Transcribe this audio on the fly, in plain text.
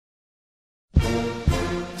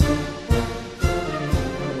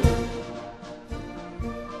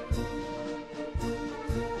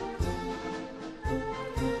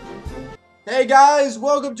Hey guys,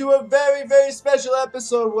 welcome to a very special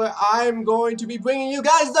episode where I'm going to be bringing you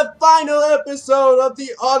guys the final episode of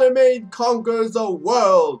the Ottoman conquers the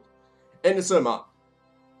world in the SiR.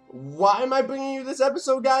 Why am I bringing you this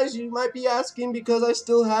episode, guys? You might be asking, because I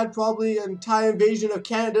still had probably an entire invasion of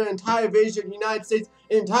Canada, an entire invasion of the United States,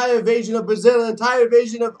 an entire invasion of Brazil, an entire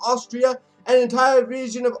invasion of Austria, and an entire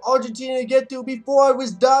invasion of Argentina to get through before I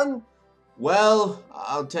was done. Well,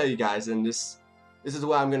 I'll tell you guys, and this is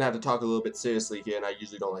why I'm going to have to talk a little bit seriously here, and I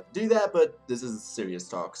usually don't like to do that, but this is a serious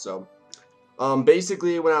talk. So,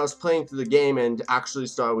 basically, when I was playing through the game and actually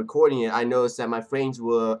started recording it, I noticed that my frames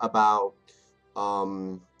were about,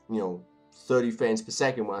 30 frames per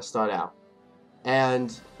second when I start out.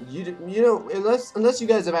 And, you know, unless you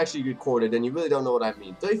guys have actually recorded, then you really don't know what I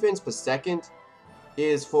mean. 30 frames per second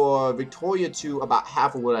is for Victoria 2 about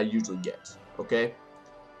half of what I usually get, okay?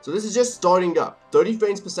 So this is just starting up, 30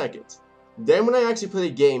 frames per second. Then when I actually play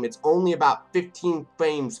the game, it's only about 15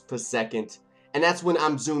 frames per second, and that's when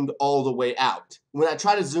I'm zoomed all the way out. When I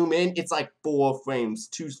try to zoom in, it's like 2 frames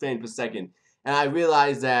per second. And I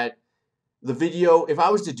realized that the video, if I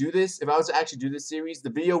was to actually do this series,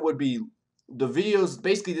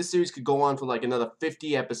 basically this series could go on for like another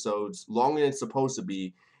 50 episodes, longer than it's supposed to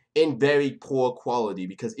be, in very poor quality,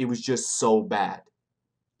 because it was just so bad.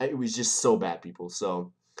 It was just so bad, people.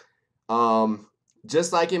 So,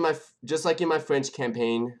 just like in my French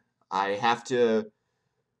campaign, I have to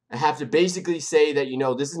basically say that, you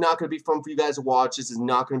know, this is not going to be fun for you guys to watch. This is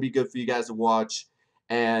not going to be good for you guys to watch,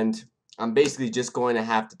 and I'm basically just going to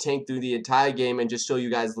have to tank through the entire game and just show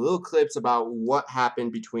you guys little clips about what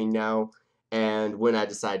happened between now and when I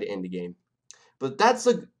decide to end the game. But that's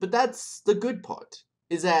the good part,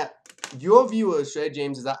 is that your viewers, right,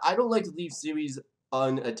 James, is that I don't like to leave series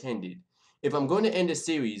unattended. If I'm going to end a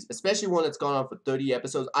series, especially one that's gone on for 30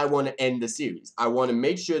 episodes, I want to end the series. I want to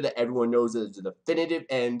make sure that everyone knows that it's a definitive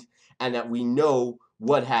end and that we know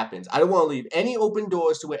what happens. I don't want to leave any open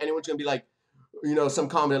doors to where anyone's going to be like, you know, some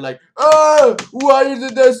comment like, oh, why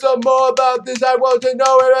isn't there some more about this? I want to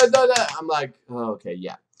know it. I'm like, oh, okay,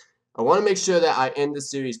 yeah. I want to make sure that I end the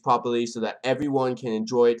series properly so that everyone can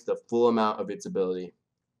enjoy it to the full amount of its ability.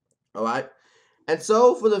 All right? And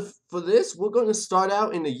so for this, we're going to start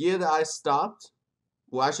out in the year that I stopped.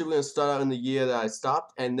 Well, actually, we're going to start out in the year that I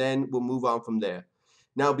stopped, and then we'll move on from there.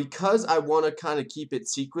 Now, because I want to kind of keep it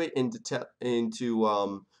secret into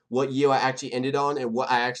what year I actually ended on and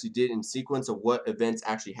what I actually did in sequence of what events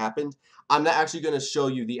actually happened, I'm not actually going to show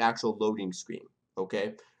you the actual loading screen,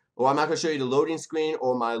 okay? Or I'm not going to show you the loading screen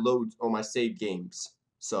or my saved games.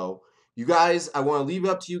 So, you guys, I want to leave it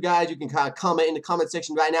up to you guys. You can kind of comment in the comment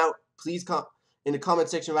section right now. Please comment in the comment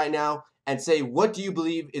section right now and say, what do you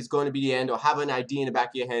believe is going to be the end, or have an idea in the back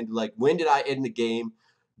of your head, like, when did I end the game?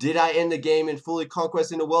 Did I end the game in fully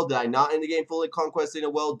conquesting the world? Did I not end the game fully conquesting the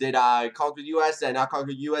world? Did I conquer the US? Did I not conquer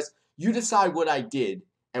the US? You decide what I did,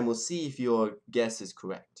 and we'll see if your guess is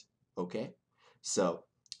correct. Okay? So,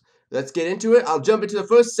 let's get into it. I'll jump into the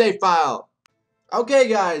first save file. Okay,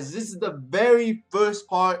 guys, this is the very first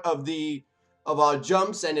part of our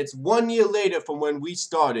jumps, and it's 1 year later from when we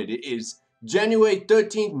started. It is January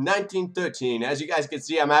 13th, 1913. As you guys can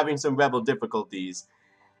see, I'm having some rebel difficulties.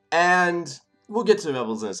 And we'll get to the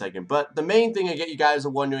rebels in a second. But the main thing I get you guys are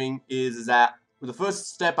wondering is that the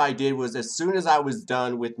first step I did was, as soon as I was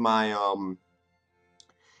done with my,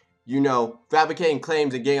 fabricating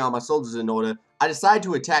claims and getting all my soldiers in order, I decided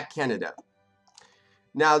to attack Canada.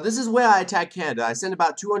 Now, this is where I attacked Canada. I sent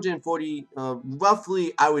about 240,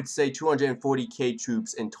 roughly, I would say 240k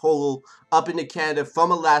troops in total up into Canada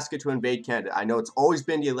from Alaska to invade Canada. I know it's always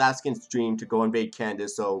been the Alaskans' dream to go invade Canada,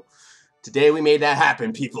 so today we made that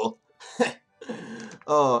happen, people.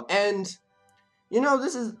 Oh, and, you know,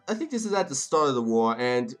 I think this is at the start of the war,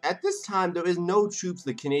 and at this time, there is no troops,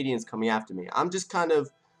 the Canadians, coming after me. I'm kind of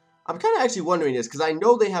actually wondering this, because I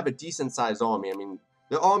know they have a decent-sized army. I mean,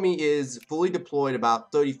 their army is fully deployed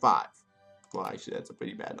about 35. Well, actually, that's a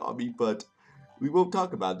pretty bad army, but we won't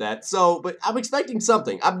talk about that. So, but I'm expecting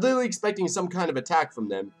something. I'm literally expecting some kind of attack from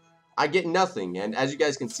them. I get nothing, and as you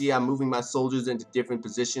guys can see, I'm moving my soldiers into different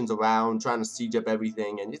positions around, trying to siege up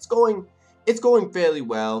everything, and it's going fairly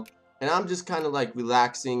well, and I'm just kind of like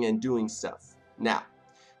relaxing and doing stuff. Now,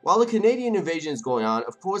 while the Canadian invasion is going on,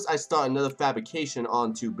 of course, I start another fabrication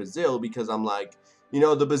onto Brazil, because I'm like, you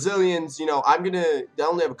know, the Brazilians, you know, they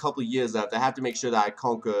only have a couple of years left. I have to make sure that I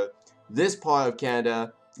conquer this part of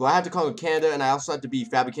Canada. Well, I have to conquer Canada, and I also have to be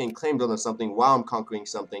fabricating claims on something while I'm conquering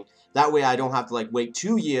something. That way I don't have to, like, wait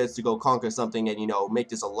 2 years to go conquer something and, you know, make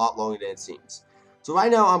this a lot longer than it seems. So right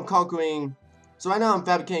now I'm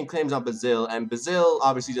fabricating claims on Brazil, and Brazil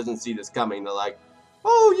obviously doesn't see this coming. They're like,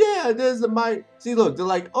 Oh yeah, there's my see. Look, they're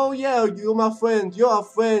like, oh yeah, you're my friends. You're our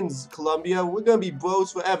friends, Colombia. We're gonna be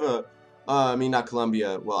bros forever. I mean, not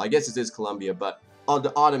Colombia. Well, I guess it is Colombia, but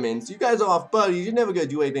the Ottomans. You guys are our buddies. You're never gonna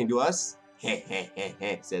do anything to us. Heh heh heh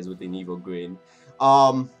heh. Says with an evil grin.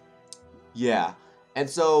 Um, yeah. And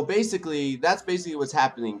so basically, that's basically what's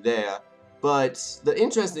happening there. But the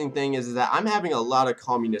interesting thing is that I'm having a lot of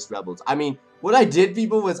communist rebels. I mean, what I did,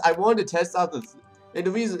 people, was I wanted to test out the. And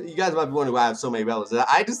the reason you guys might be wondering why I have so many rebels is that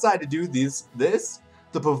I decided to do this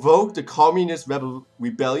to provoke the communist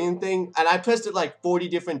rebellion thing, and I pressed it like 40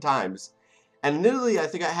 different times. And literally, I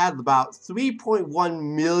think I had about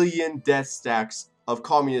 3.1 million death stacks of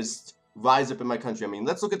communists rise up in my country. I mean,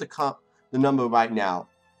 let's look at the number right now.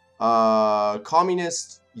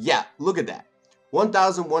 Communist, yeah, look at that.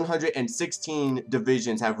 1,116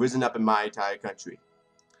 divisions have risen up in my entire country.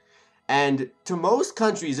 And to most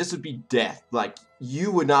countries, this would be death. Like,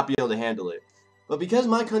 you would not be able to handle it. But because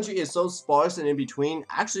my country is so sparse and in between,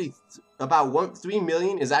 actually, about 3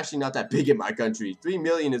 million is actually not that big in my country. 3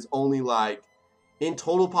 million is only like, in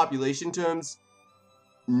total population terms,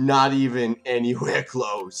 not even anywhere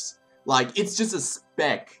close. Like, it's just a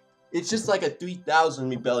speck. It's just like a 3,000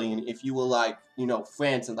 rebellion if you were like, you know,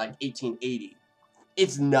 France in like 1880.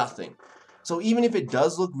 It's nothing. So even if it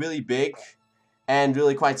does look really big and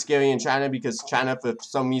really quite scary in China, because China for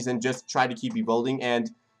some reason just tried to keep evolving,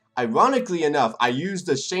 and ironically enough, I used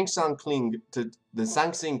the Shangxing Kling to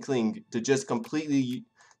just completely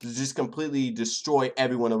destroy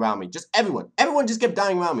everyone around me. Just everyone. Everyone just kept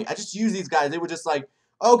dying around me. I just used these guys. They were just like,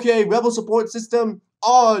 okay, rebel support system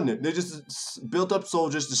on. They just built up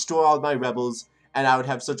soldiers, destroy all my rebels, and I would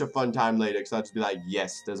have such a fun time later because I'd just be like,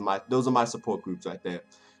 yes, those are my support groups right there.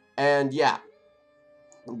 And yeah,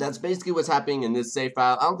 that's basically what's happening in this save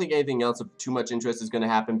file. I don't think anything else of too much interest is going to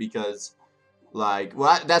happen because, like,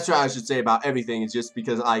 well, that's what I should say about everything. Is just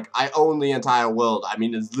because, like, I own the entire world. I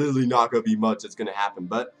mean, there's literally not going to be much that's going to happen.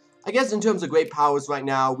 But I guess in terms of great powers right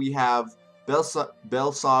now, we have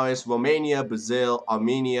Belarus, Romania, Brazil,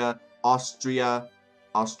 Armenia, Australia,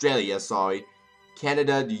 sorry,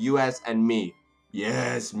 Canada, the US, and me.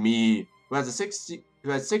 Yes, me. Who has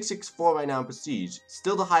 664 right now in prestige.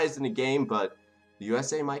 Still the highest in the game, but the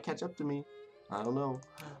USA might catch up to me. I don't know.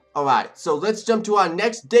 Alright, so let's jump to our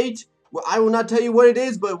next date. Well, I will not tell you what it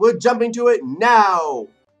is, but we're jumping to it now.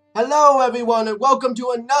 Hello, everyone, and welcome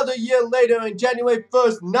to another year later in January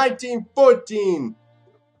 1st, 1914.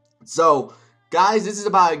 So, guys, this is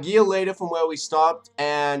about a year later from where we stopped,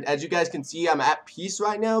 and as you guys can see, I'm at peace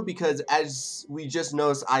right now because as we just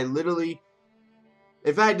noticed, I literally...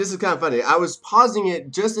 In fact, this is kind of funny. I was pausing it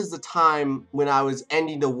just as the time when I was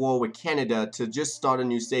ending the war with Canada to just start a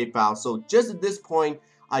new save file. So just at this point,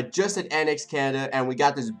 I just had annexed Canada and we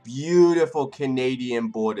got this beautiful Canadian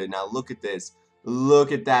border. Now look at this.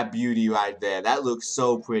 Look at that beauty right there. That looks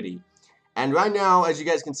so pretty. And right now, as you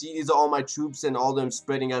guys can see, these are all my troops and all of them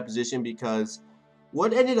spreading out position because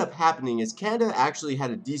what ended up happening is Canada actually had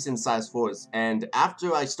a decent sized force. And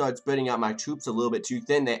after I started spreading out my troops a little bit too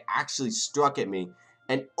thin, they actually struck at me.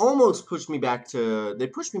 And almost pushed me back to, they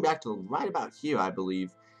pushed me back to right about here, I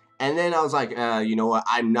believe. And then I was like, you know what,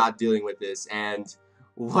 I'm not dealing with this. And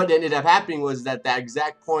what ended up happening was that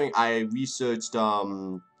exact point I researched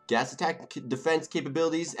gas attack defense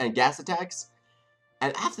capabilities and gas attacks.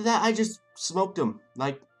 And after that, I just smoked them.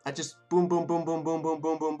 Like, I just boom, boom, boom, boom, boom, boom,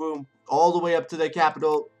 boom, boom, boom. All the way up to the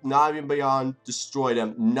capital, not even beyond, destroyed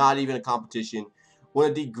them. Not even a competition. One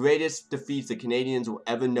of the greatest defeats the Canadians will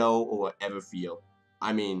ever know or will ever feel.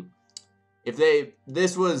 I mean, if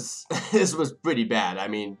this was pretty bad. I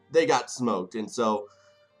mean, they got smoked, and so,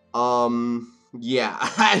 yeah,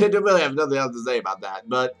 I don't really have nothing else to say about that.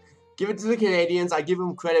 But give it to the Canadians. I give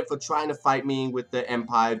them credit for trying to fight me with the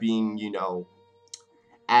Empire being, you know,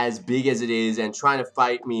 as big as it is, and trying to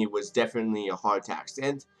fight me was definitely a hard task.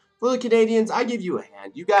 And for the Canadians, I give you a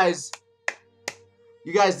hand. You guys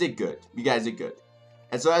did good. You guys did good.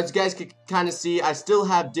 And so as you guys can kind of see, I still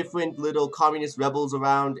have different little communist rebels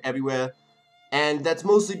around everywhere. And that's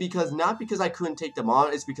mostly because, not because I couldn't take them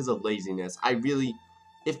on, it's because of laziness. I really,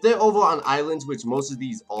 if they're over on islands, which most of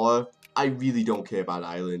these are, I really don't care about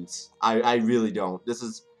islands. I really don't.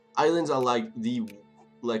 Islands are like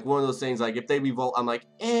one of those things, like if they revolt, I'm like,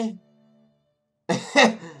 eh.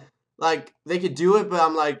 Like, they could do it, but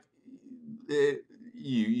I'm like,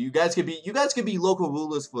 You guys could be local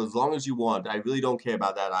rulers for as long as you want. I really don't care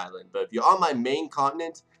about that island. But if you're on my main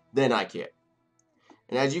continent, then I care.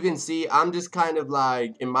 And as you can see, I'm just kind of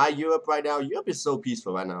like, in my Europe right now, Europe is so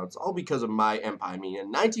peaceful right now. It's all because of my empire. I mean, in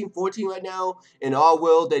 1914 right now, in our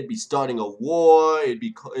world, they'd be starting a war. It'd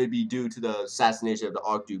be due to the assassination of the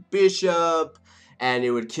Archduke Bishop. and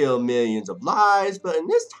it would kill millions of lives. But in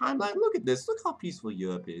this timeline, look at this. Look how peaceful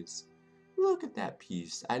Europe is. Look at that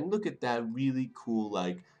peace, and look at that really cool,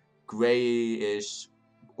 like, grayish,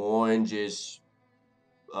 orangish,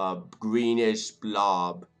 greenish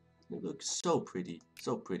blob. It looks so pretty,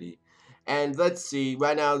 so pretty. And let's see,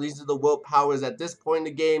 right now, these are the world powers at this point in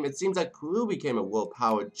the game. It seems like Peru became a world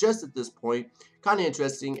power just at this point. Kind of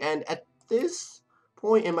interesting. And at this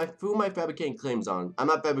point, who am I fabricating claims on? I'm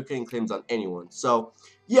not fabricating claims on anyone. So,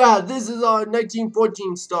 yeah, this is our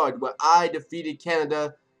 1914 start, where I defeated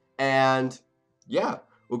Canada. And, yeah,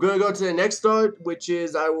 we're going to go to the next start, which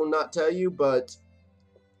is, I will not tell you, but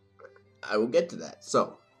I will get to that.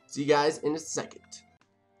 So, see you guys in a second.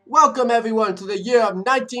 Welcome everyone to the year of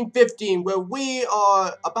 1915, where we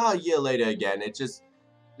are about a year later again. This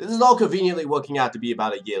is all conveniently working out to be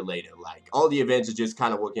about a year later. Like, all the events are just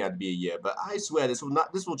kind of working out to be a year. But I swear this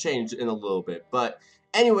will change in a little bit. But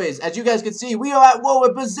anyways, as you guys can see, we are at war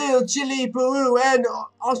with Brazil, Chile, Peru, and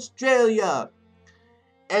Australia.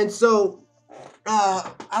 And so,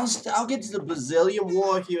 I'll get to the Brazilian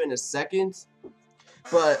war here in a second.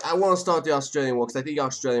 But I want to start the Australian war, because I think the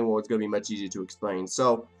Australian war is going to be much easier to explain.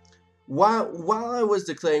 So, while I was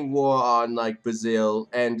declaring war on, like, Brazil,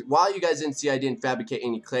 and while you guys didn't see I didn't fabricate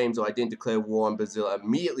any claims, or I didn't declare war on Brazil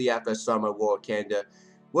immediately after I started my war with Canada,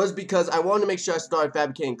 was because I wanted to make sure I started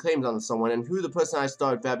fabricating claims on someone, and who the person I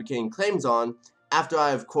started fabricating claims on, after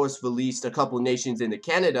I, of course, released a couple nations into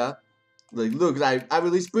Canada. Like, look, I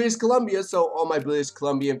released British Columbia, so all my British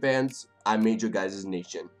Columbian fans, I made your guys'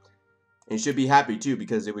 nation. And you should be happy too,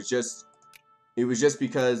 because it was just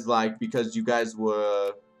because you guys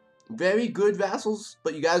were very good vassals,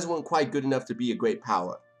 but you guys weren't quite good enough to be a great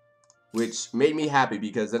power, which made me happy,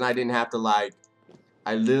 because then I didn't have to, like,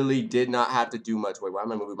 I literally did not have to do much. Wait, why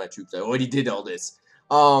am I moving my troops? I already did all this.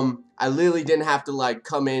 I literally didn't have to, like,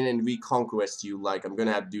 come in and reconquest you like I'm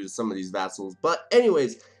gonna have to do to some of these vassals. But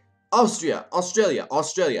anyways, Australia.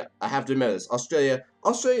 I have to admit this. Australia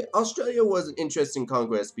was an interesting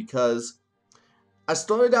conquest, because I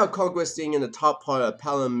started out conquesting in the top part of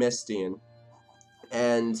Palestine,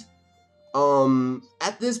 and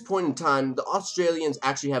at this point in time, the Australians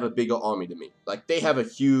actually have a bigger army than me. Like, they have a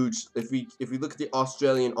huge, if we look at the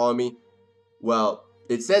Australian army, well,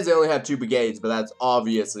 it says they only have 2 brigades, but that's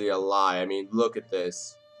obviously a lie. I mean, look at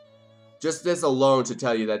this. Just this alone should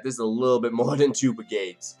tell you that this is a little bit more than 2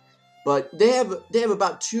 brigades. But they have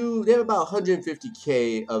about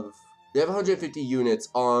 150k they have 150 units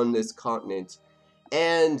on this continent.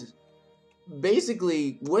 And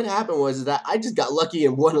basically, what happened was that I just got lucky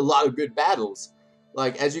and won a lot of good battles.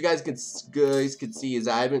 Like, as you guys could see, is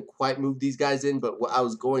I haven't quite moved these guys in, but what I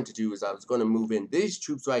was going to do is I was going to move in these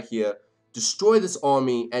troops right here, destroy this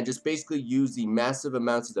army, and just basically use the massive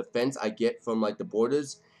amounts of defense I get from, like, the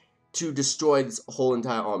borders to destroy this whole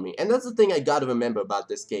entire army. And that's the thing I gotta remember about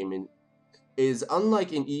this game, is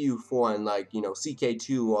unlike in EU4 and, like, you know,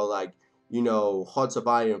 CK2 or, like, you know, Hearts of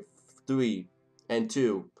Iron 3 and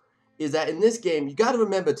 2, is that in this game, you gotta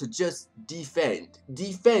remember to just defend.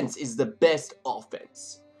 Defense is the best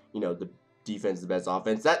offense. You know, the defense is the best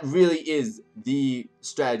offense. That really is the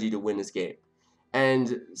strategy to win this game.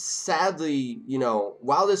 And sadly, you know,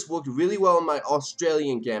 while this worked really well in my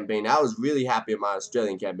Australian campaign, I was really happy in my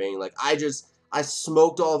Australian campaign. Like, I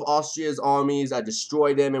smoked all of Austria's armies, I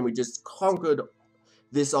destroyed them, and we just conquered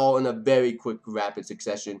this all in a very quick, rapid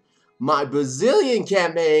succession. My Brazilian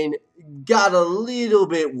campaign got a little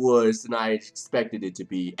bit worse than I expected it to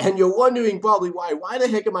be. And you're wondering probably why. Why the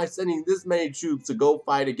heck am I sending this many troops to go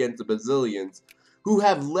fight against the Brazilians, who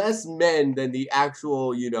have less men than the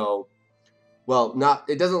actual, you know, well,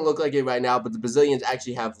 it doesn't look like it right now, but the Brazilians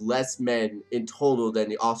actually have less men in total than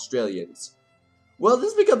the Australians. Well,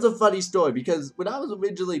 this becomes a funny story, because when I was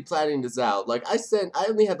originally planning this out, like, I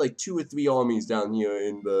only had like 2 or 3 armies down here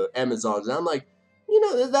in the Amazons, and I'm like, you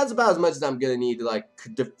know, that's about as much as I'm gonna need to, like,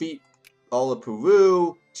 defeat all of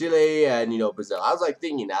Peru, Chile, and, you know, Brazil. I was, like,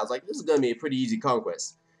 thinking that. I was like, this is gonna be a pretty easy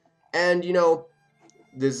conquest. And, you know,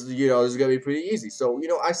 this is gonna be pretty easy. So, you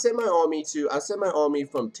know, I sent my army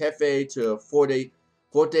from Tefe to Forte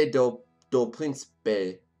do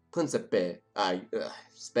Principe.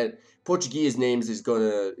 Portuguese names is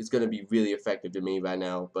gonna be really effective to me right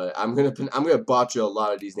now, but I'm gonna botch a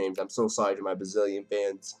lot of these names. I'm so sorry to my Brazilian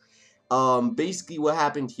fans. Basically what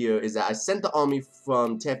happened here is that I sent the army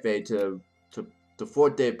from Tefe to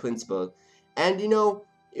Forte Principe, and, you know,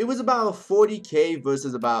 it was about a 40k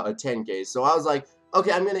versus about a 10k, so I was like,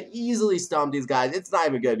 okay, I'm gonna easily stomp these guys. It's not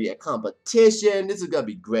even gonna be a competition. This is gonna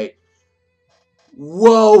be great.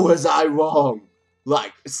 Whoa, was I wrong?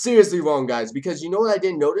 Like, seriously wrong, guys, because you know what I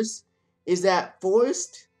didn't notice? Is that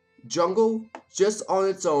Forest, jungle, just on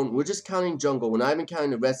its own, we're just counting jungle, we're not even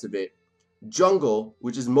counting the rest of it. Jungle,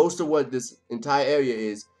 which is most of what this entire area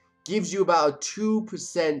is, gives you about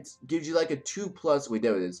 2%, gives you like a 2 plus, wait,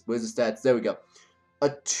 there it is, where's the stats, there we go, a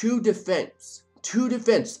 2 defense,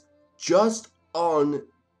 just on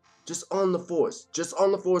the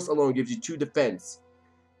force alone gives you 2 defense,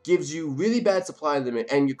 gives you really bad supply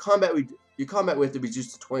limit, and your combat width is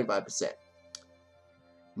reduced to 25%.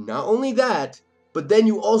 Not only that, but then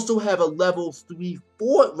you also have a level 3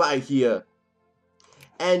 fort right here.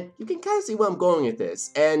 And you can kind of see where I'm going with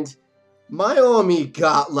this. And my army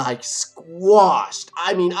got like squashed.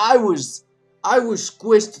 I mean, I was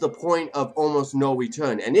squished to the point of almost no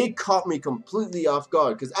return. And it caught me completely off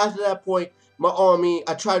guard. Because after that point, my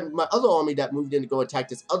other army that moved in to go attack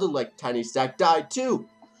this other like tiny stack died too.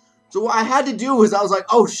 So what I had to do was I was like,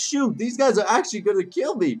 oh shoot, these guys are actually going to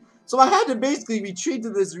kill me. So I had to basically retreat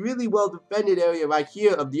to this really well defended area right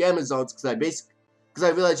here of the Amazons because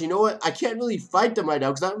I realized, you know what, I can't really fight them right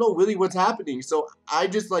now because I don't know really what's happening. So I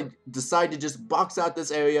just like decided to just box out this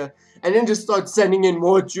area and then just start sending in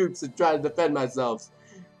more troops to try to defend myself.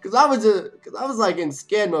 Cause I was like in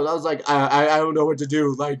scan mode. I was like, I don't know what to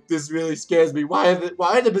do. Like this really scares me. Why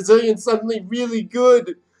are the Brazilians suddenly really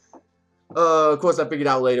good? Of course, I figured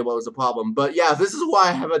out later what was the problem. But yeah, this is why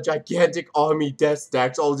I have a gigantic army death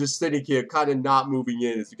stacks all just sitting here, kind of not moving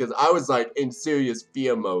in. It's because I was like in serious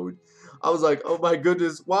fear mode. I was like, oh my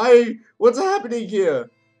goodness, why? What's happening here?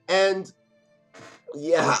 And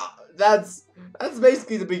yeah, that's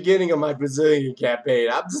basically the beginning of my Brazilian campaign.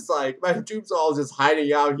 I'm just like, my troops are all just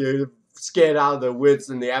hiding out here, scared out of their wits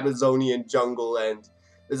in the Amazonian jungle, and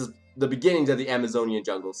this is the beginnings of the Amazonian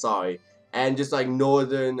jungle, sorry. And just like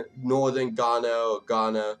northern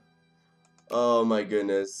Ghana. Oh my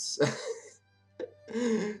goodness.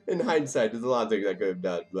 In hindsight, there's a lot of things I could have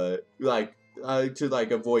done, but like to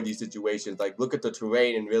like avoid these situations, like look at the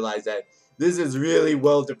terrain and realize that this is really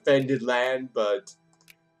well defended land, but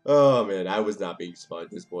oh man, I was not being smart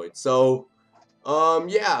at this point. So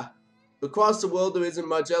yeah, across the world there isn't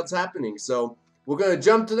much else happening, so we're going to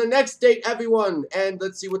jump to the next state, everyone, and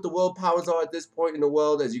let's see what the world powers are at this point in the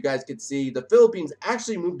world. As you guys can see, the Philippines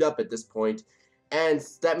actually moved up at this point, and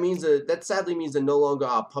that sadly means they're no longer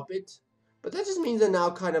our puppet, but that just means they're now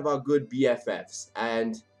kind of our good BFFs,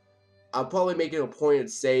 and I'll probably make it a point to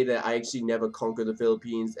say that I actually never conquered the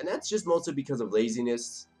Philippines, and that's just mostly because of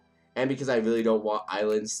laziness, and because I really don't want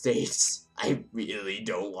island states. I really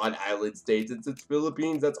don't want island states. It's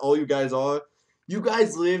Philippines, that's all you guys are. You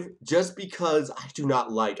guys live just because I do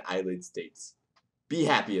not like island states. Be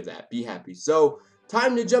happy of that. Be happy. So,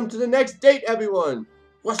 time to jump to the next date, everyone.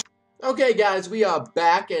 Okay, guys, we are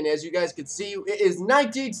back, and as you guys can see, it is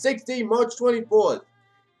 1960, March 24th.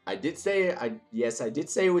 Yes, I did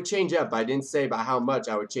say it would change up. I didn't say by how much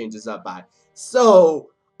I would change this up by. So,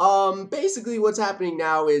 basically what's happening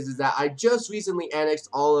now is that I just recently annexed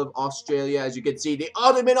all of Australia. As you can see, the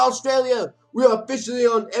Ottoman Australia! We are officially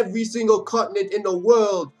on every single continent in the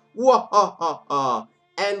world! Wahahaha!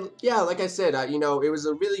 And yeah, like I said, you know, it was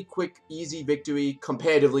a really quick, easy victory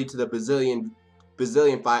comparatively to the Brazilian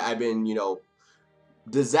fight I've been, you know,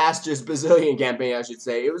 disastrous Brazilian campaign, I should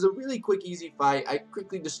say. It was a really quick, easy fight. I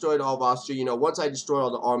quickly destroyed all of Austria. You know, once I destroyed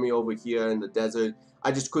all the army over here in the desert,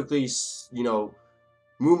 I just quickly, you know,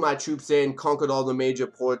 moved my troops in, conquered all the major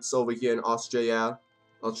ports over here in Australia.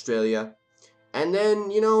 And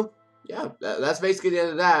then, you know, yeah, that's basically the end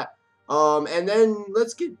of that. And then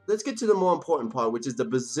let's get to the more important part, which is the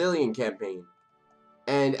Brazilian campaign.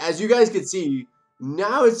 And as you guys can see,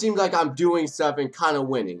 now it seems like I'm doing stuff and kind of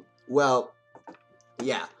winning. Well,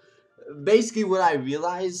 yeah. Basically what I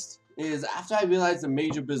realized is after I realized the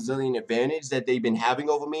major Brazilian advantage that they've been having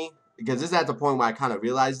over me, because this is at the point where I kind of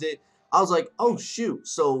realized it, I was like, oh shoot,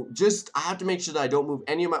 so I have to make sure that I don't move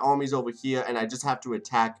any of my armies over here, and I just have to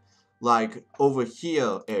attack like over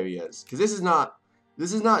here areas, because this is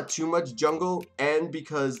not too much jungle, and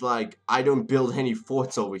because like I don't build any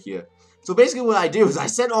forts over here. So basically what I do is I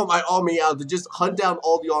sent all my army out to just hunt down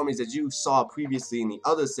all the armies that you saw previously in the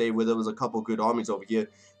other save where there was a couple good armies over here.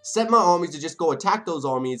 Sent my armies to just go attack those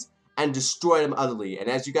armies and destroy them utterly. And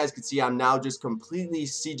as you guys can see, I'm now just completely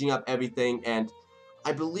sieging up everything. And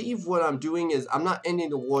I believe what I'm doing is I'm not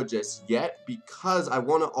ending the war just yet because I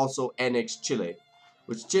want to also annex Chile.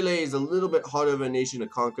 Which Chile is a little bit harder of a nation to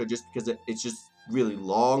conquer just because it's just really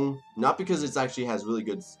long. Not because it actually has really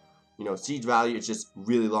good, you know, siege value. It's just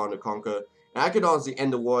really long to conquer. And I could honestly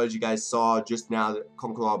end the war, as you guys saw just now, to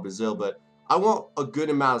conquer all Brazil, but I want a good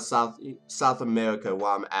amount of South America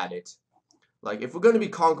while I'm at it. Like, if we're going to be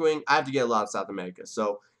conquering, I have to get a lot of South America.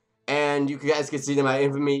 So, and you guys can see that my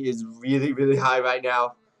infamy is really, really high right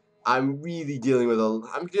now. I'm really dealing with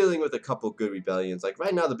a couple good rebellions. Like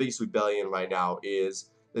right now, the biggest rebellion right now is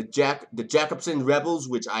the Jacobson rebels,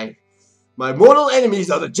 which my mortal enemies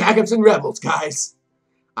are the Jacobson rebels, guys.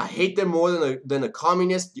 I hate them more than the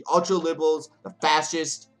communists, the ultra liberals, the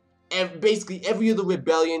fascists, basically every other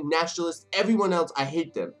rebellion, nationalists, everyone else. I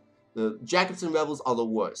hate them. The Jacobson rebels are the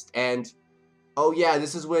worst. And oh yeah,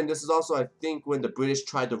 this is also I think when the British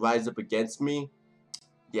tried to rise up against me.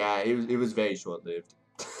 Yeah, it was very short lived.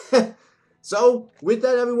 So, with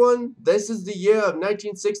that, everyone, this is the year of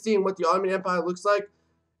 1960 and what the Ottoman Empire looks like.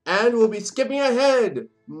 And we'll be skipping ahead.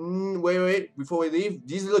 Wait, before we leave,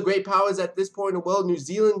 these are the great powers at this point in the world. New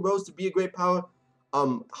Zealand rose to be a great power.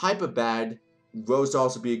 Hyperbad rose to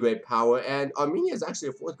also be a great power. And Armenia is actually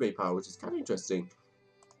a fourth great power, which is kind of interesting.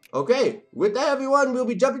 Okay, with that, everyone, we'll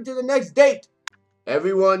be jumping to the next date.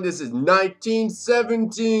 Everyone, this is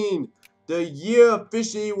 1917. The year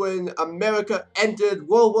officially when America entered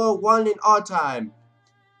World War I in our time.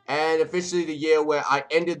 And officially the year where I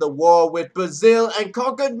ended the war with Brazil and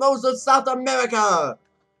conquered most of South America.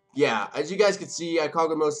 Yeah, as you guys can see, I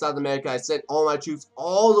conquered most of South America. I sent all my troops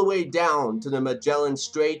all the way down to the Magellan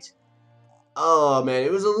Strait. Oh man,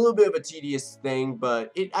 it was a little bit of a tedious thing,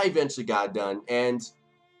 but I eventually got done. And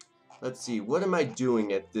let's see, what am I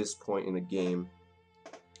doing at this point in the game?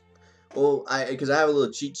 Well, because I have a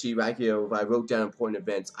little cheat sheet right here where I wrote down important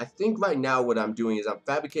events. I think right now what I'm doing is I'm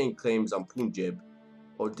fabricating claims on Punjab.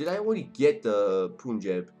 Or did I already get the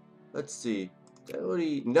Punjab? Let's see. Did I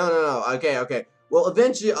already? No. Okay. Well,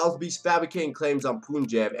 eventually I'll be fabricating claims on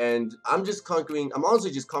Punjab, and I'm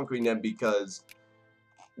honestly just conquering them because,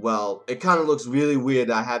 well, it kind of looks really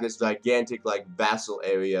weird. I have this gigantic, like, vassal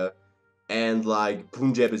area. And, like,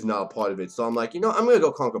 Punjab is not a part of it. So I'm like, I'm going to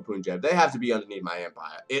go conquer Punjab. They have to be underneath my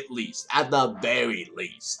empire. At least. At the very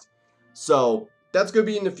least. So, that's going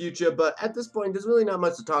to be in the future. But at this point, there's really not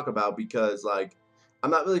much to talk about. Because, like, I'm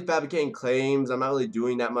not really fabricating claims. I'm not really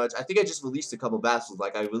doing that much. I think I just released a couple vassals.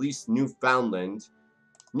 Like, I released Newfoundland.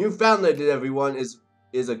 Newfoundland, everyone, is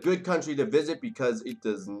a good country to visit. Because it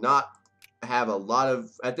does not have a lot of...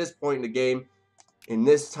 At this point in the game... In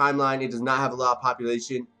this timeline, it does not have a lot of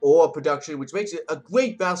population or production, which makes it a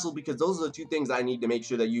great vassal because those are the two things I need to make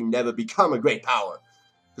sure that you never become a great power.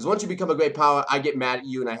 Because once you become a great power, I get mad at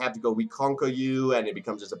you and I have to go reconquer you and it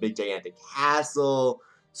becomes just a big gigantic hassle.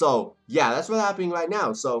 So, yeah, that's what's happening right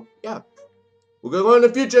now. So, yeah. We're going to go in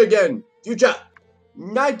the future again. Future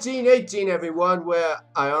 1918, everyone, where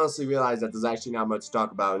I honestly realized that there's actually not much to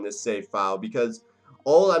talk about in this save file because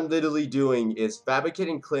all I'm literally doing is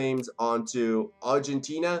fabricating claims onto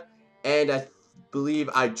Argentina, and I believe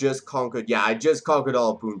I just conquered, yeah, I just conquered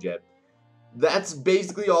all of Punjab. That's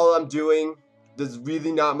basically all I'm doing. There's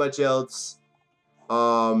really not much else.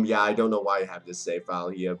 Yeah, I don't know why I have this save file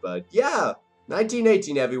here, but yeah,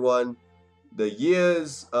 1918, everyone. The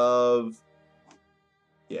years of,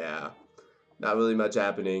 yeah. Not really much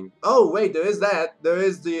happening. Oh, wait, there is that. There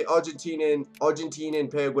is the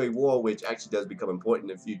Argentinian-Paraguay War, which actually does become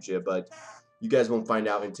important in the future, but you guys won't find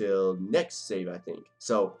out until next save, I think.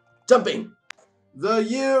 So, jumping! The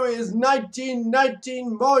year is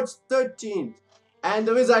 1919, March 13th. And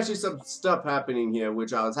there is actually some stuff happening here,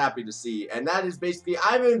 which I was happy to see. And that is basically,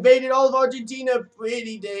 I've invaded all of Argentina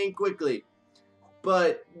pretty dang quickly.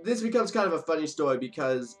 But this becomes kind of a funny story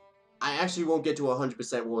because I actually won't get to a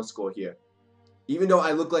 100% war score here. Even though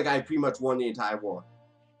I look like I pretty much won the entire war.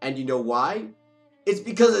 And you know why? It's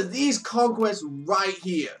because of these conquests right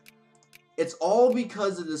here. It's all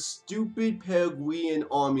because of the stupid Paraguayan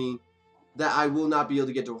army that I will not be able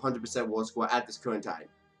to get to 100% war score at this current time.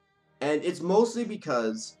 And it's mostly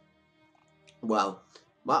because, well,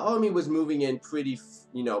 my army was moving in pretty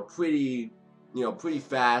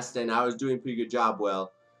fast, and I was doing a pretty good job.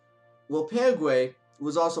 Well, Paraguay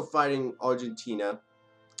was also fighting Argentina.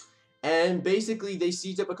 And basically, they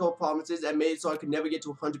seized up a couple provinces and made it so I could never get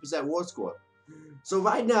to 100% war score. So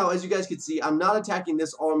right now, as you guys can see, I'm not attacking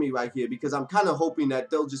this army right here because I'm kind of hoping that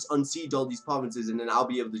they'll just unsiege all these provinces and then I'll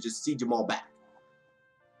be able to just siege them all back.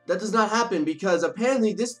 That does not happen because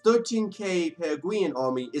apparently this 13k Paraguayan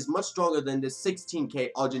army is much stronger than this 16k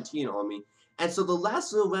Argentine army. And so the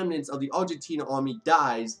last little remnants of the Argentina army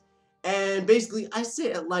dies. And basically, I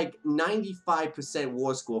sit at like 95%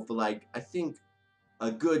 war score for like, I think,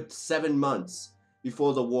 a good 7 months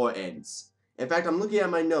before the war ends. In fact, I'm looking at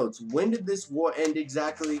my notes. When did this war end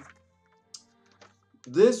exactly?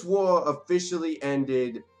 This war officially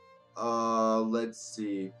ended, let's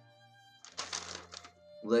see.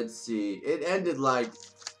 It ended like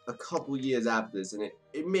a couple years after this, and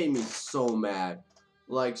it made me so mad.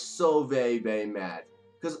 Like, so very, very mad.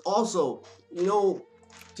 Because also,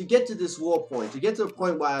 to get to this war point, to get to the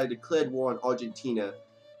point where I declared war on Argentina,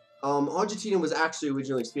 Argentina was actually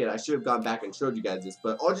originally speared. I should have gone back and showed you guys this,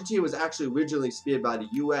 but Argentina was actually originally speared by the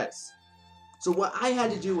U.S. So what I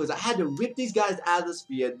had to do was I had to rip these guys out of the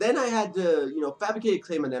sphere, then I had to, you know, fabricate a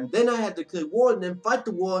claim on them, then I had to declare war on them, fight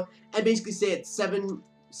the war, and basically say it's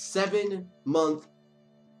 7-month,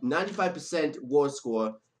 95% war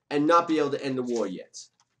score, and not be able to end the war yet.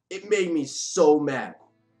 It made me so mad.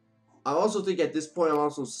 I also think at this point I'm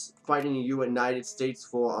also fighting the United States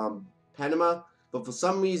for Panama, but for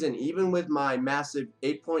some reason, even with my massive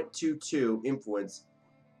 8.22 influence,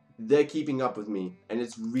 they're keeping up with me, and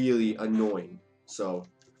it's really annoying. So,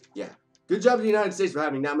 yeah. Good job to the United States for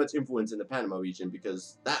having that much influence in the Panama region,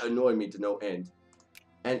 because that annoyed me to no end.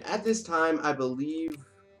 And at this time, I believe...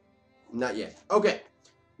 not yet. Okay.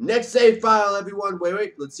 Next save file, everyone.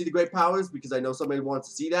 Wait. Let's see the Great Powers, because I know somebody wants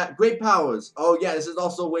to see that. Great Powers. Oh, yeah, this is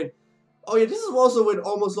also when... oh, yeah, this is also when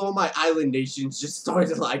almost all my island nations just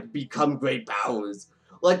started to, like, become Great Powers.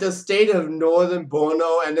 Like, the state of Northern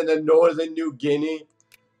Borneo and then the Northern New Guinea.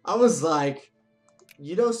 I was like,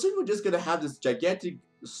 you know, soon we're just gonna have this gigantic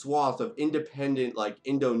swath of independent, like,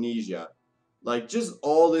 Indonesia. Like, just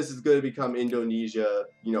all this is gonna become Indonesia,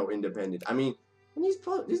 you know, independent. I mean, these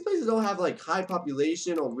places don't have, like, high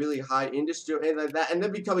population or really high industry or anything like that, and they're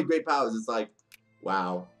becoming Great Powers. It's like,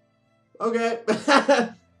 wow. Okay.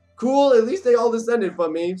 Cool, at least they all descended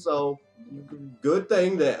from me, so good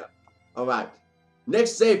thing there. Alright,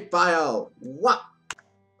 next save file. What?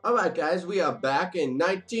 Alright guys, we are back in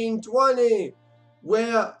 1920,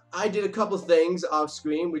 where I did a couple things off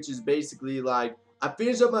screen, which is basically like, I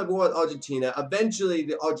finished up my war with Argentina. Eventually,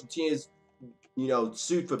 the Argentinians, you know,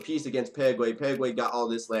 sued for peace against Paraguay. Paraguay got all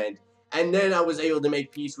this land, and then I was able to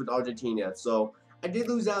make peace with Argentina. So, I did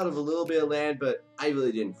lose out of a little bit of land, but I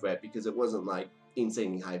really didn't fret, because it wasn't like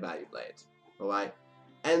insanely high value land. Alright?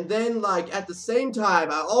 And then, like, at the same time,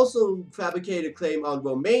 I also fabricated a claim on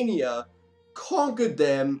Romania, conquered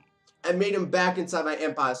them, and made them back inside my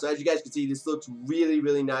empire. So as you guys can see, this looks really,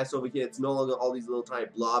 really nice over here. It's no longer all these little tiny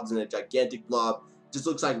blobs and a gigantic blob. It just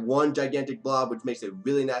looks like one gigantic blob, which makes it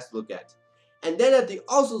really nice to look at. And then at the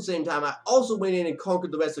also same time, I also went in and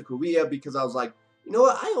conquered the rest of Korea, because I was like, you know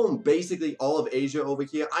what, I own basically all of Asia over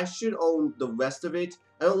here. I should own the rest of it.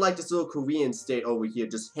 I don't like this little Korean state over here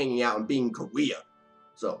just hanging out and being Korea.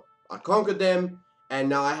 So, I conquered them, and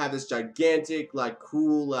now I have this gigantic, like,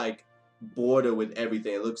 cool, like, border with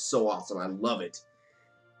everything. It looks so awesome. I love it.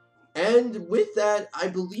 And with that, I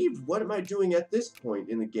believe, what am I doing at this point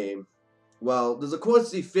in the game? Well, there's of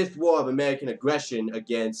course the 5th War of American Aggression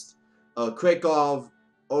against Krakow,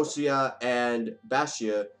 Austria, and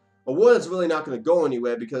Bashir. A war that's really not going to go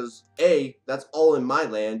anywhere because A, that's all in my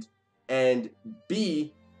land, and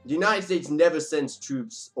B, the United States never sends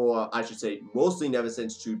troops, or I should say mostly never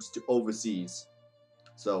sends troops to overseas.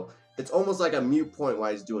 So it's almost like a moot point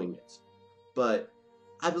why he's doing it. But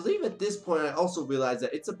I believe at this point I also realized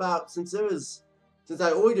that it's about, since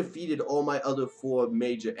I already defeated all my other 4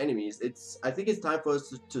 major enemies, I think it's time for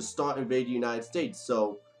us to start invading the United States.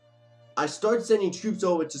 So I started sending troops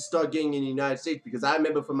over to start getting in the United States, because I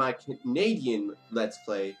remember from my Canadian Let's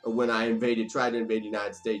Play, when I tried to invade the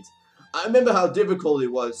United States, I remember how difficult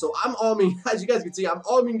it was. So I'm arming, as you guys can see, I'm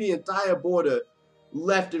arming the entire border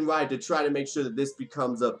left and right to try to make sure that this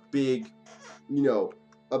becomes a big, you know,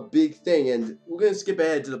 a big thing. And we're going to skip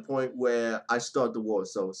ahead to the point where I start the war.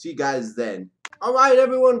 So see you guys then. Alright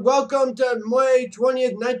everyone, welcome to May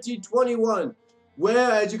 20th, 1921.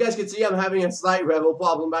 Where, as you guys can see, I'm having a slight rebel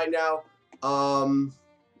problem right now.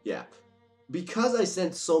 Yeah. Because I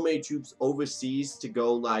sent so many troops overseas to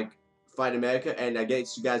go, like, fight America, and I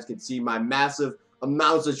guess you guys can see my massive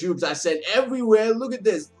amounts of troops I sent everywhere. Look at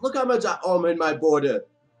this. Look how much I armored my border.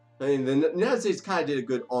 I mean, the United States kind of did a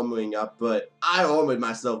good armoring up, but I armored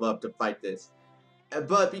myself up to fight this.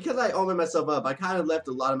 But because I armored myself up, I kind of left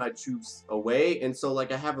a lot of my troops away, and so,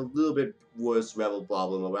 like, I have a little bit worse rebel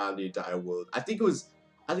problem around the entire world. I think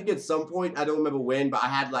at some point, I don't remember when, but I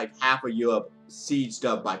had, like, half of Europe sieged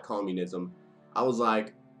up by communism. I was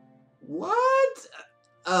like, what?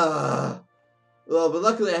 Well, but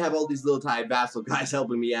luckily I have all these little tiny vassal guys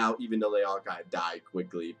helping me out, even though they all kind of died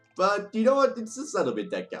quickly. But, you know what? It's a little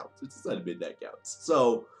bit that counts. It's a little bit that counts.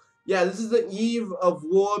 So, yeah, this is the eve of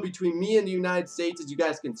war between me and the United States. As you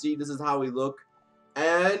guys can see, this is how we look.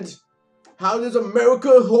 And how does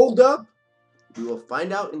America hold up? We will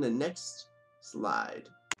find out in the next slide.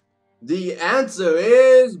 The answer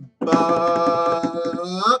is...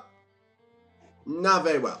 not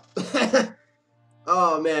very well.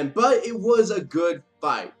 Oh, man. But it was a good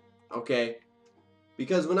fight, okay?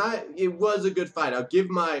 because it was a good fight. I'll give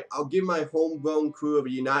my homegrown crew of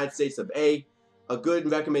the United States of A a good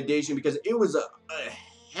recommendation because it was a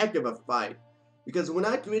heck of a fight. Because when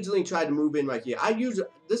I originally tried to move in right here,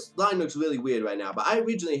 this line looks really weird right now, but I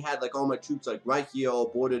originally had like all my troops like right here all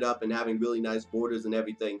boarded up and having really nice borders and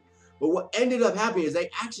everything. But what ended up happening is they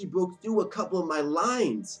actually broke through a couple of my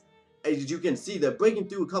lines. As you can see, they're breaking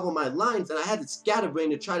through a couple of my lines, and I had to scatterbrain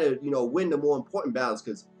to try to, win the more important battles.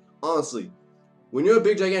 Because honestly, when you're a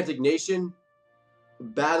big gigantic nation,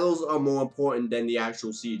 battles are more important than the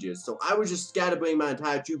actual sieges. So I was just scatterbraining my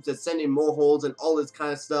entire troops and sending more holds and all this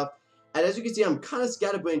kind of stuff. And as you can see, I'm kind of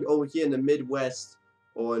scatterbrained over here in the Midwest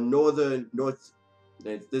or north.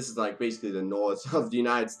 This is like basically the north of the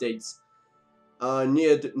United States.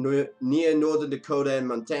 Near northern Dakota and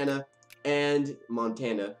Montana. And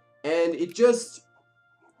it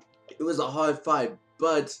was a hard fight,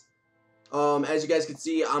 but as you guys can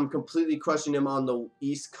see, I'm completely crushing him on the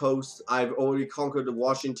East Coast. I've already conquered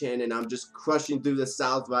Washington, and I'm just crushing through the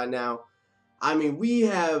South right now. I mean,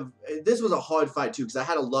 this was a hard fight too, because I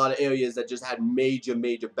had a lot of areas that just had major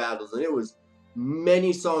battles, and it was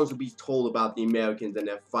many songs would be told about the Americans and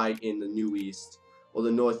their fight in the New East. Or the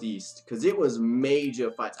Northeast, because it was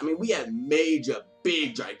major fights. I mean, we had major,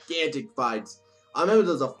 big, gigantic fights. I remember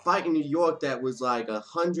there was a fight in New York that was like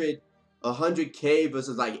 100K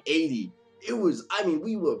versus like 80. It was, I mean,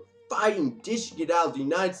 we were fighting, dishing it out. The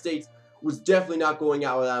United States was definitely not going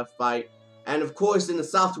out without a fight. And of course, in the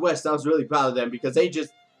Southwest, I was really proud of them because they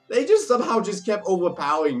just somehow just kept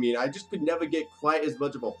overpowering me. And I just could never get quite as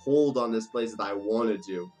much of a hold on this place as I wanted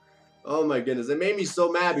to. Oh my goodness, it made me so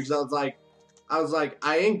mad because I was like,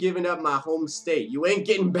 I ain't giving up my home state. You ain't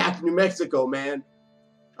getting back New Mexico, man.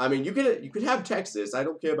 I mean, you could have Texas. I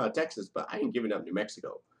don't care about Texas, but I ain't giving up New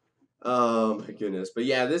Mexico. Oh my goodness. But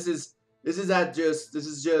yeah, this is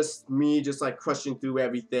just me just like crushing through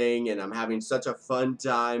everything, and I'm having such a fun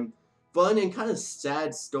time. Fun and kind of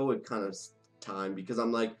sad, stoic kind of time, because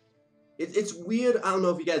I'm like, it's weird. I don't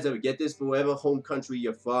know if you guys ever get this, but whatever home country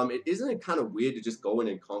you're from, isn't it kind of weird to just go in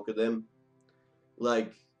and conquer them?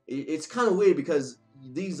 Like, it's kind of weird because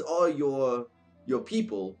these are your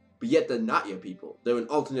people, but yet they're not your people. They're an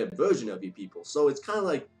alternate version of your people. So it's kind of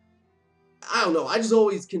like, I don't know. I just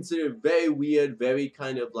always consider it very weird, very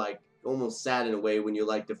kind of like almost sad in a way when you're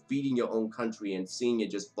like defeating your own country and seeing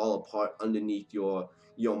it just fall apart underneath your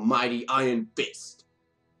mighty iron fist.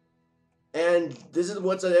 And this is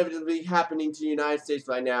what's inevitably happening to the United States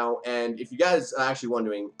right now. And if you guys are actually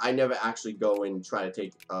wondering, I never actually go and try to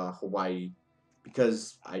take Hawaii,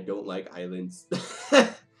 because I don't like islands.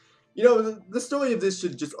 The story of this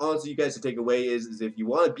should just honestly, you guys should take away is if you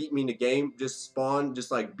want to beat me in the game, just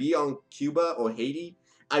like be on Cuba or Haiti.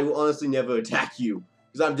 I will honestly never attack you,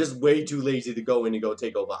 because I'm just way too lazy to go in and go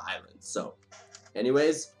take over islands. So,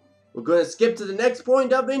 anyways, we're going to skip to the next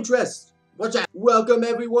point of interest. Watch out. Welcome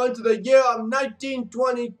everyone to the year of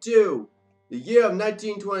 1922. The year of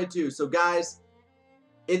 1922. So guys,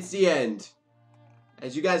 it's the end.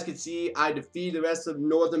 As you guys can see, I defeated the rest of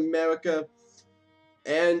North America.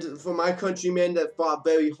 And for my countrymen that fought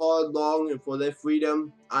very hard, long, and for their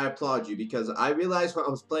freedom, I applaud you. Because I realized when I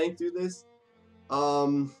was playing through this,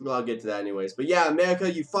 well, I'll get to that anyways. But yeah,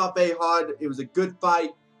 America, you fought very hard. It was a good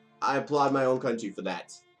fight. I applaud my own country for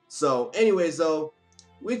that. So, anyways, though,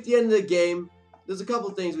 with the end of the game, there's a couple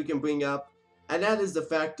things we can bring up. And that is the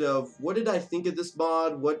fact of, what did I think of this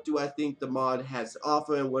mod? What do I think the mod has to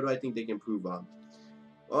offer? And what do I think they can improve on?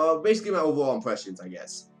 Basically my overall impressions, I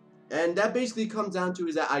guess. And that basically comes down to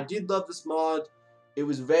is that I did love this mod. It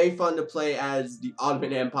was very fun to play as the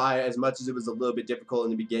Ottoman Empire, as much as it was a little bit difficult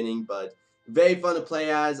in the beginning, but very fun to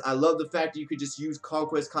play as. I love the fact that you could just use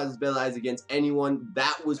conquest causes allies against anyone.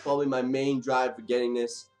 That was probably my main drive for getting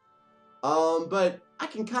this. But I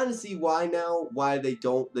can kind of see why now, why the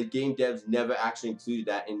game devs never actually included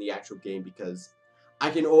that in the actual game, because I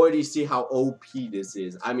can already see how OP this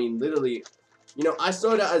is. I mean, literally, I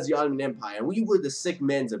started out as the Ottoman Empire, and we were the sick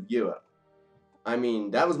men of Europe. I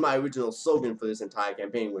mean, that was my original slogan for this entire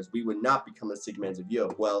campaign, was we would not become the sick men of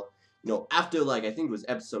Europe. Well, after, like, I think it was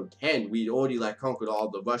episode 10, we'd already, like, conquered all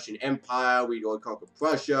the Russian Empire, we'd already conquered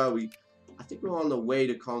Prussia, I think we were on the way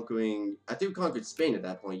to conquering, I think we conquered Spain at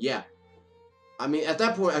that point, yeah. I mean, at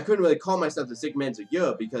that point, I couldn't really call myself the sick men of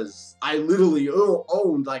Europe, because I literally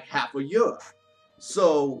owned, like, half of Europe.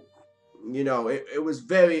 So, it was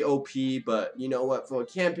very OP, but you know what, for a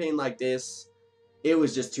campaign like this, it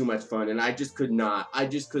was just too much fun, and I just could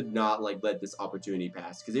not, like, let this opportunity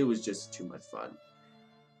pass, because it was just too much fun.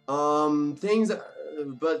 Things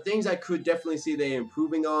I could definitely see they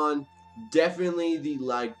improving on, definitely the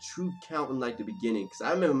like troop count in like the beginning, because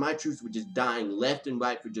I remember my troops were just dying left and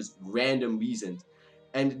right for just random reasons,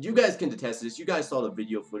 and you guys can attest this. You guys saw the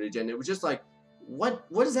video footage, and it was just like, what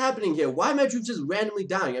is happening here? Why are my troops just randomly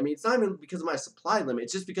dying? I mean, it's not even because of my supply limit.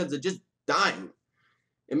 It's just because they're just dying.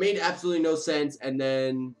 It made absolutely no sense, and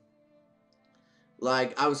then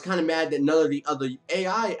like I was kind of mad that none of the other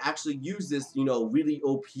AI actually used this, you know, really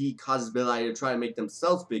OP casus belli to try to make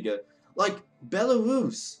themselves bigger. Like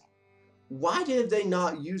Belarus. Why did they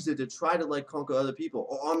not use it to try to like conquer other people?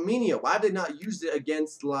 Or Armenia, why did they not use it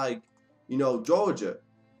against like, you know, Georgia?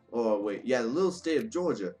 Or wait, yeah, the little state of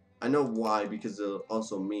Georgia. I know why, because of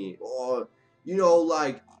also me. Or, you know,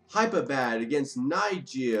 like Hyperbad against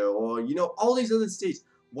Niger, or, you know, all these other states.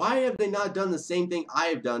 Why have they not done the same thing I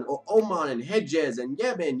have done? Or Oman and Hejaz and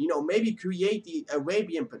Yemen, you know, maybe create the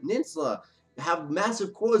Arabian Peninsula, have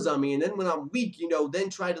massive cores on me, and then when I'm weak, you know, then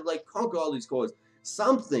try to like conquer all these cores.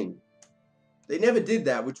 Something. They never did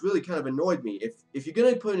that, which really kind of annoyed me. If you're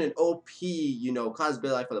gonna put in an OP, you know, casus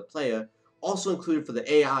belli for the player, also include it for the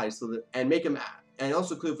AI, so that and make them and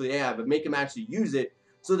also include it for the AI, but make them actually use it,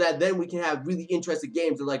 so that then we can have really interesting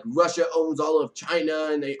games. That like Russia owns all of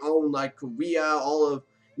China, and they own like Korea, all of,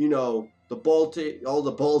 you know, the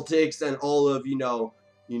Baltics, and all of, you know,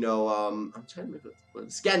 I'm trying to remember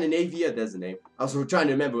Scandinavia. There's the name. I was trying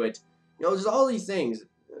to remember it. You know, there's all these things.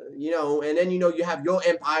 You know, and then, you know, you have your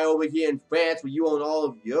empire over here in France where you own all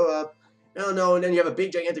of Europe. I don't know, and then you have a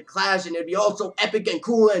big gigantic clash, and it'd be all so epic and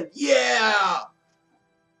cool, and yeah!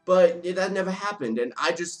 But yeah, that never happened, and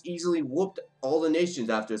I just easily whooped all the nations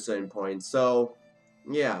after a certain point, so,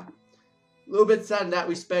 yeah. A little bit sad in that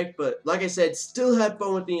respect, but like I said, still had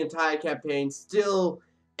fun with the entire campaign, still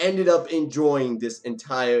ended up enjoying this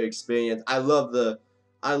entire experience. I love the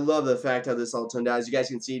fact how this all turned out. As you guys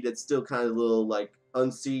can see, that's still kind of little, like,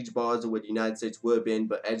 unsiege bars of what the United States would have been,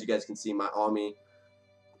 but as you guys can see, my army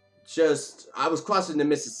I was crossing the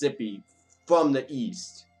Mississippi from the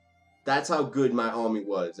east. That's how good my army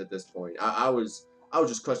was at this point. I was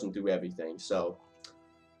just crushing through everything. So,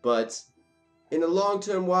 but in the long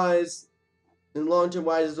term wise,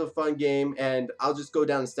 it's a fun game, and I'll just go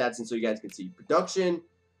down the stats and so you guys can see production.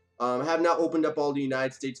 I have not opened up all the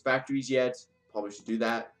United States factories yet. Probably should do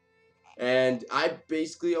that. And I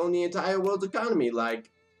basically own the entire world's economy.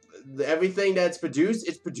 Like, everything that's produced,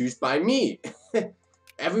 it's produced by me.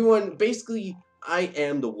 Everyone, basically, I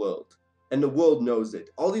am the world. And the world knows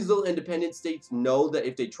it. All these little independent states know that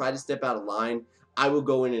if they try to step out of line, I will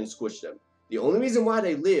go in and squish them. The only reason why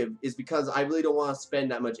they live is because I really don't want to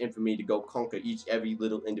spend that much ink for me to go conquer every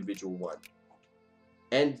little individual one.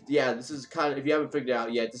 And yeah, this is kind of, if you haven't figured it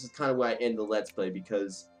out yet, this is kind of where I end the Let's Play,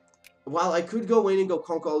 because while I could go in and go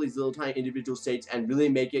conquer all these little tiny individual states and really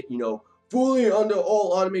make it, you know, fully under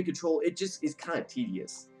all Ottoman control, it just is kind of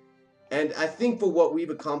tedious. And I think for what we've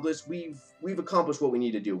accomplished, we've accomplished what we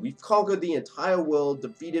need to do. We've conquered the entire world,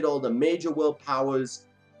 defeated all the major world powers,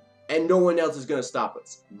 and no one else is going to stop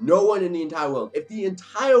us. No one in the entire world. If the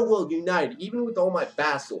entire world united, even with all my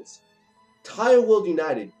vassals, entire world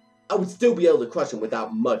united, I would still be able to crush them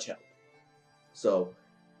without much help. So,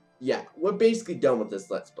 yeah, we're basically done with this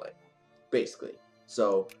Let's Play. Basically.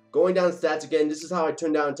 So, going down stats again, this is how I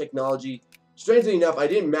turned down technology. Strangely enough, I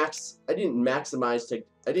didn't max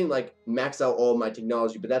out all my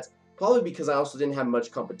technology, but that's probably because I also didn't have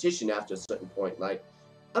much competition after a certain point. Like,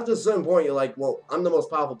 after a certain point, you're like, well, I'm the most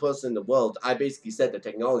powerful person in the world. I basically set the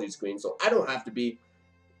technology screen, so I don't have to be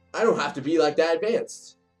like that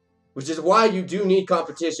advanced. Which is why you do need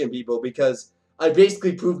competition, people, because I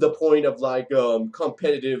basically proved the point of like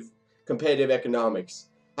competitive economics.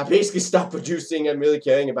 I basically stopped producing and really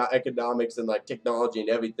caring about economics and like technology and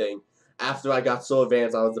everything after I got so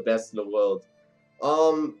advanced I was the best in the world.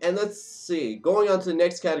 And let's see, going on to the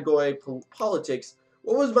next category, politics.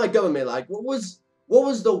 What was my government like? What was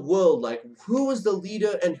the world like? Who was the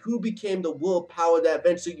leader and who became the world power that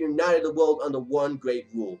eventually united the world under one great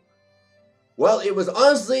rule? Well, it was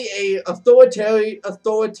honestly a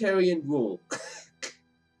authoritarian rule.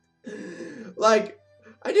 Like,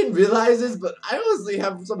 I didn't realize this, but I honestly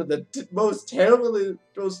have some of the most terrible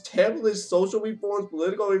social reforms,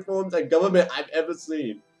 political reforms, and government I've ever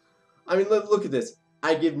seen. I mean, look at this.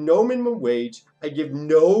 I give no minimum wage. I give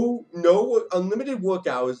no unlimited work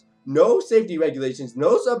hours, no safety regulations,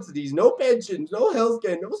 no subsidies, no pensions, no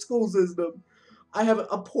healthcare, no school system. I have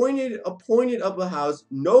appointed upper house,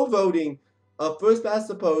 no voting, first past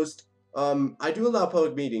the post. I do allow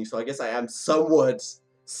public meetings, so I guess I am somewhat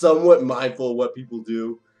mindful of what people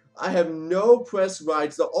do. I have no press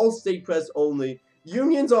rights, they're all state press only.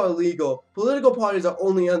 Unions are illegal. Political parties are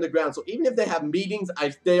only underground, so even if they have meetings,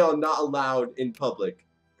 they are not allowed in public.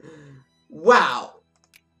 Wow.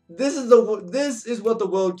 This is what the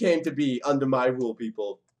world came to be under my rule,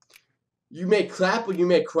 people. You may clap or you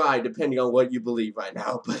may cry, depending on what you believe right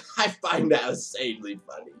now, but I find that insanely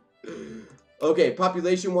funny. Okay,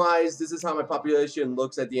 population-wise, this is how my population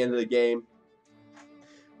looks at the end of the game.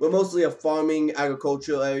 We're mostly a farming,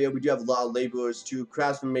 agricultural area. We do have a lot of laborers, too.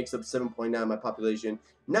 Craftsman makes up 7.9 of my population.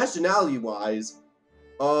 Nationality-wise,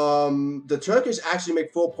 the Turkish actually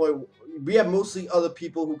make 4. We have mostly other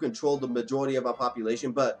people who control the majority of our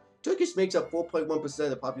population, but Turkish makes up 4.1% of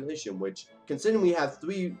the population, which, considering we have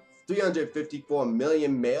 354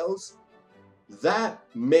 million males, that's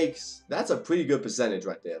a pretty good percentage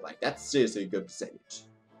right there. Like, that's seriously a good percentage.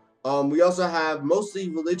 We also have, mostly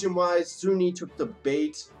religion-wise, Sunni took the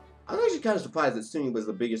bait. I was actually kind of surprised that Sunni was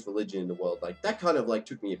the biggest religion in the world. Like, that kind of, like,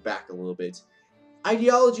 took me back a little bit.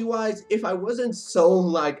 Ideology-wise, if I wasn't so,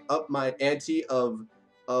 like, up my ante of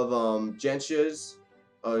Genshirs,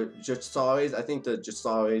 or Jasaris, I think the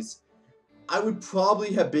Jasaris, I would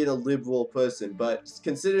probably have been a liberal person, but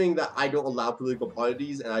considering that I don't allow political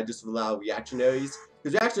parties and I just allow reactionaries,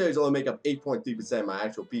 because reactionaries only make up 8.3% of my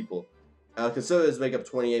actual people. Conservatives make up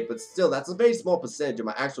 28, but still, that's a very small percentage of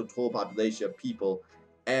my actual total population of people.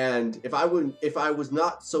 And if I was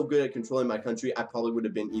not so good at controlling my country, I probably would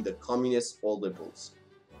have been either communists or liberals.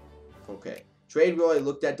 Okay. Trade we already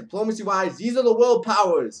looked at. Diplomacy-wise, these are the world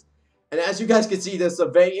powers. And as you guys can see, there's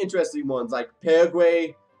some very interesting ones, like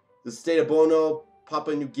Paraguay, the state of Borneo,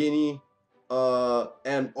 Papua New Guinea,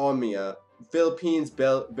 and Armenia. Philippines,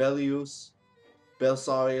 Belarus,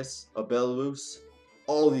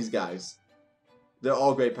 all these guys. They're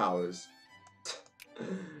all great powers.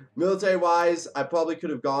 Military-wise, I probably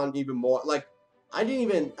could have gone even more. Like, at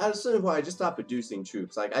a certain point, I just stopped producing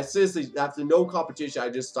troops. Like, I seriously, after no competition, I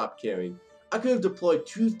just stopped caring. I could have deployed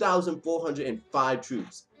 2,405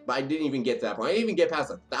 troops, but I didn't even get to that point. I didn't even get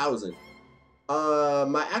past 1,000.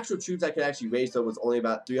 My actual troops I could actually raise, though, was only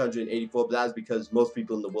about 384, but that was because most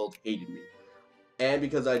people in the world hated me. And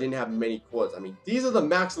because I didn't have many cores. I mean, these are the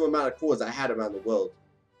maximum amount of cores I had around the world.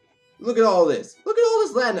 Look at all this. Look at all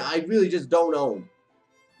this land I really just don't own.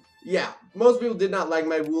 Yeah, most people did not like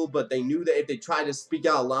my rule, but they knew that if they tried to speak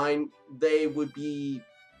out a line, they would be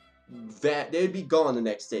gone the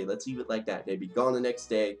next day. Let's leave it like that. They'd be gone the next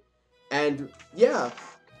day. And yeah,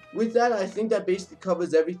 with that, I think that basically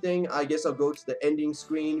covers everything. I guess I'll go to the ending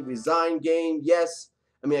screen. Resign game, yes.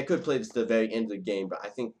 I mean, I could play this to the very end of the game, but I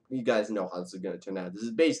think you guys know how this is going to turn out. This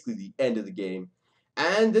is basically the end of the game.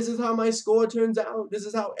 And this is how my score turns out. This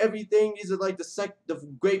is how everything, these are like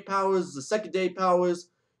the great powers, the secondary powers,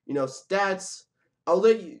 you know, stats. I'll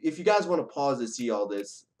let you, if you guys want to pause and see all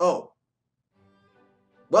this. Oh.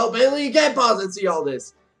 Well, apparently you can't pause and see all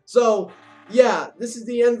this. So, yeah, this is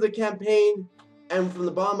the end of the campaign. And from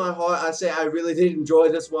the bottom of my heart, I say I really did enjoy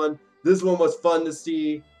this one. This one was fun to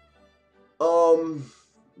see.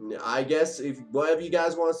 I guess if whatever you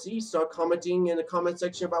guys want to see, start commenting in the comment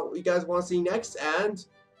section about what you guys want to see next. And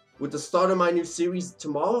with the start of my new series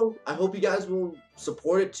tomorrow, I hope you guys will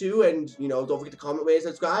support it too. And, you know, don't forget to comment, rate, and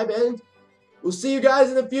subscribe. And we'll see you guys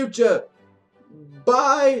in the future.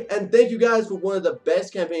 Bye. And thank you guys for one of the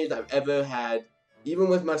best campaigns I've ever had. Even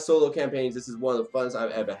with my solo campaigns, this is one of the funnest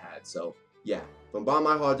I've ever had. So, yeah. From the bottom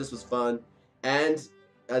of my heart, this was fun. And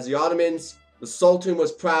as the Ottomans, the Sultan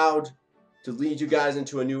was proud to lead you guys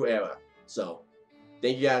into a new era. So,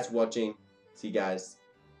 thank you guys for watching. See you guys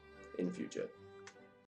in the future.